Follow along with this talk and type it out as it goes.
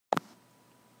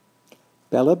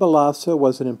Bela Balassa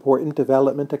was an important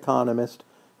development economist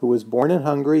who was born in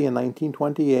Hungary in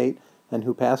 1928 and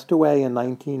who passed away in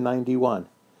 1991.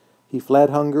 He fled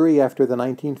Hungary after the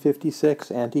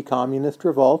 1956 anti-communist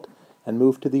revolt and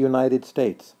moved to the United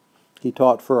States. He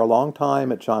taught for a long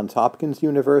time at Johns Hopkins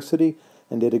University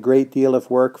and did a great deal of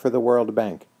work for the World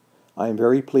Bank. I am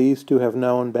very pleased to have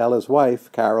known Bela's wife,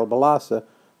 Bela Balassa,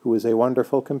 who is a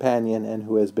wonderful companion and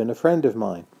who has been a friend of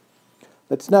mine.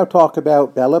 Let's now talk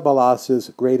about Bela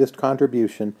Balassa's greatest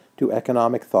contribution to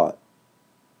economic thought.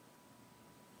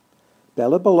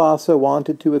 Bela Balassa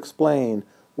wanted to explain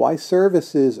why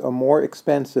services are more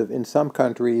expensive in some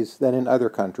countries than in other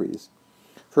countries.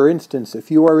 For instance,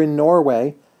 if you are in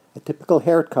Norway, a typical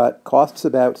haircut costs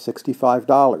about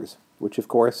 $65, which of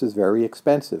course is very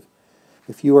expensive.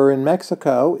 If you are in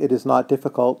Mexico, it is not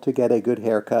difficult to get a good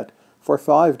haircut for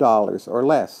 $5 or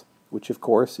less, which of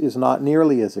course is not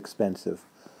nearly as expensive.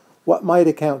 What might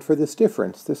account for this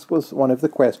difference? This was one of the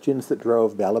questions that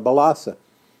drove Bela Balassa.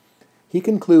 He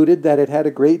concluded that it had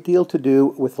a great deal to do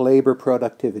with labor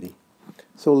productivity.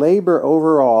 So labor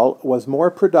overall was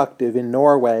more productive in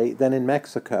Norway than in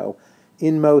Mexico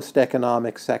in most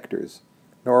economic sectors.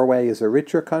 Norway is a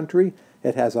richer country,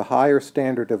 it has a higher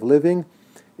standard of living,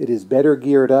 it is better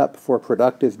geared up for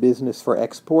productive business for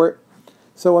export.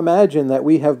 So imagine that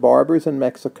we have barbers in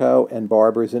Mexico and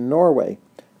barbers in Norway.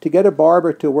 To get a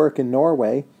barber to work in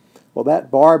Norway, well, that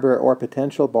barber or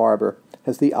potential barber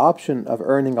has the option of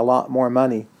earning a lot more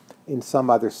money in some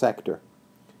other sector,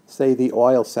 say the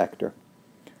oil sector.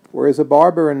 Whereas a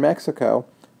barber in Mexico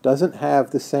doesn't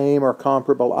have the same or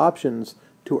comparable options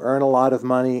to earn a lot of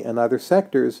money in other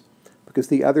sectors because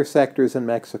the other sectors in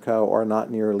Mexico are not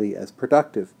nearly as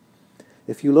productive.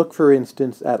 If you look, for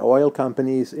instance, at oil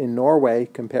companies in Norway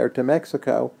compared to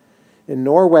Mexico, in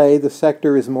Norway the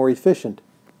sector is more efficient.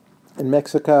 In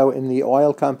Mexico, in the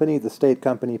oil company, the state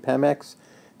company Pemex,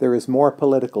 there is more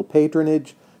political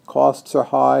patronage, costs are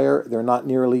higher, they're not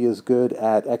nearly as good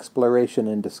at exploration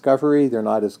and discovery, they're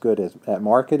not as good at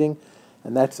marketing,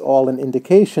 and that's all an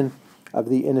indication of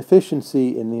the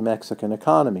inefficiency in the Mexican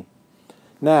economy.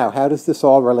 Now, how does this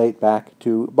all relate back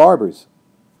to barbers?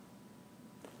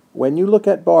 When you look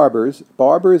at barbers,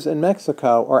 barbers in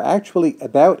Mexico are actually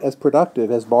about as productive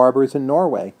as barbers in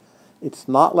Norway. It's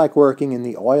not like working in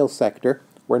the oil sector,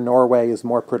 where Norway is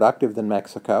more productive than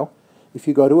Mexico. If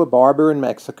you go to a barber in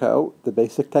Mexico, the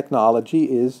basic technology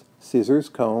is scissors,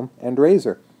 comb, and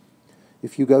razor.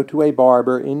 If you go to a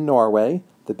barber in Norway,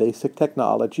 the basic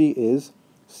technology is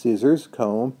scissors,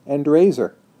 comb, and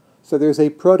razor. So there's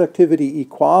a productivity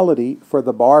equality for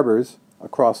the barbers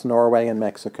across Norway and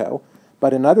Mexico,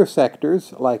 but in other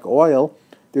sectors, like oil,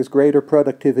 there's greater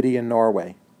productivity in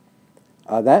Norway.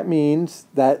 That means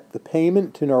that the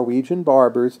payment to Norwegian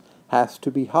barbers has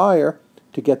to be higher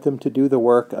to get them to do the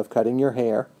work of cutting your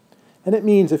hair. And it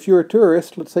means if you're a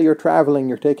tourist, let's say you're traveling,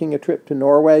 you're taking a trip to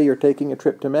Norway, you're taking a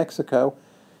trip to Mexico,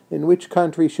 in which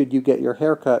country should you get your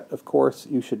hair cut? Of course,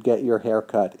 you should get your hair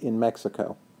cut in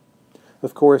Mexico.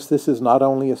 Of course, this is not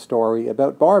only a story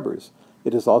about barbers,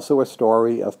 it is also a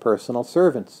story of personal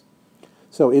servants.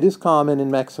 So it is common in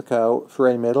Mexico for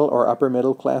a middle or upper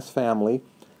middle class family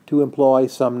to employ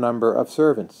some number of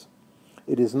servants.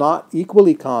 It is not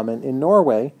equally common in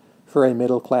Norway for a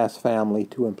middle class family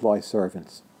to employ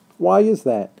servants. Why is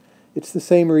that? It's the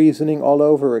same reasoning all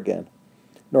over again.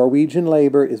 Norwegian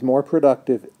labor is more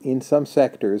productive in some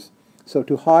sectors, so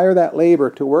to hire that labor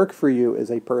to work for you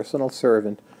as a personal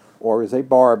servant or as a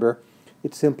barber,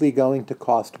 it's simply going to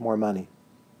cost more money.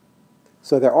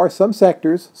 So there are some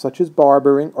sectors, such as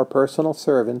barbering or personal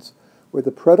servants, where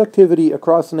the productivity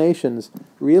across nations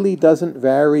really doesn't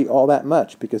vary all that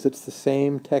much because it's the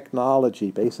same technology,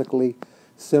 basically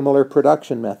similar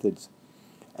production methods.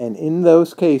 And in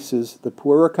those cases, the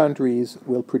poorer countries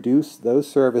will produce those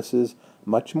services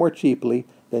much more cheaply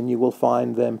than you will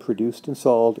find them produced and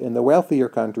sold in the wealthier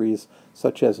countries,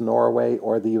 such as Norway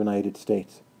or the United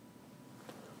States.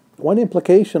 One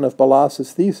implication of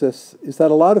Balassa's thesis is that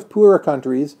a lot of poorer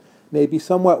countries may be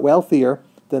somewhat wealthier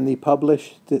than the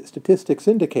published statistics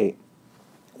indicate.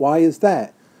 Why is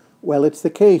that? Well, it's the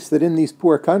case that in these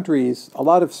poor countries, a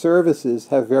lot of services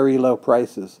have very low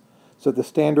prices, so the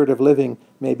standard of living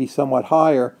may be somewhat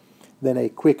higher than a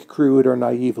quick, crude, or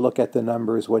naive look at the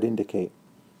numbers would indicate.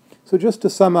 So just to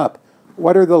sum up,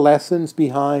 what are the lessons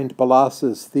behind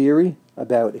Balassa's theory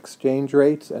about exchange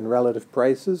rates and relative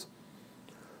prices?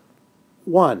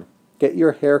 1. Get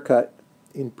your hair cut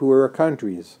in poorer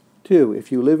countries. 2.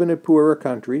 If you live in a poorer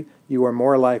country, you are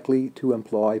more likely to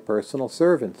employ personal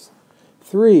servants.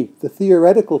 3. The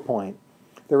theoretical point.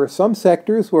 There are some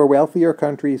sectors where wealthier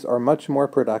countries are much more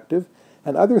productive,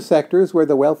 and other sectors where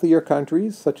the wealthier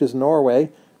countries, such as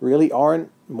Norway, really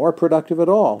aren't more productive at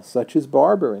all, such as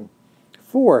barbering.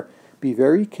 4. Be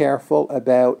very careful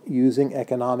about using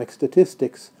economic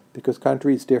statistics because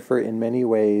countries differ in many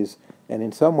ways, and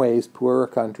in some ways poorer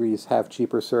countries have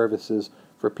cheaper services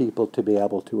for people to be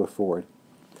able to afford.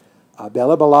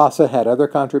 Bela Balassa had other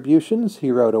contributions.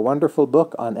 He wrote a wonderful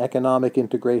book on economic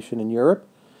integration in Europe.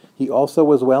 He also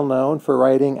was well known for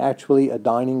writing actually a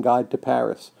dining guide to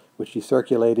Paris, which he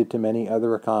circulated to many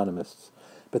other economists.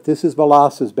 But this is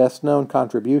Balassa's best-known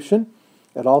contribution.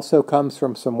 It also comes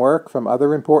from some work from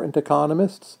other important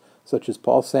economists, such as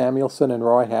Paul Samuelson and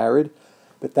Roy Harrod.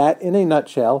 But that, in a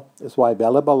nutshell, is why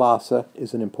Bela Balassa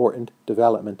is an important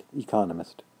development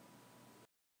economist.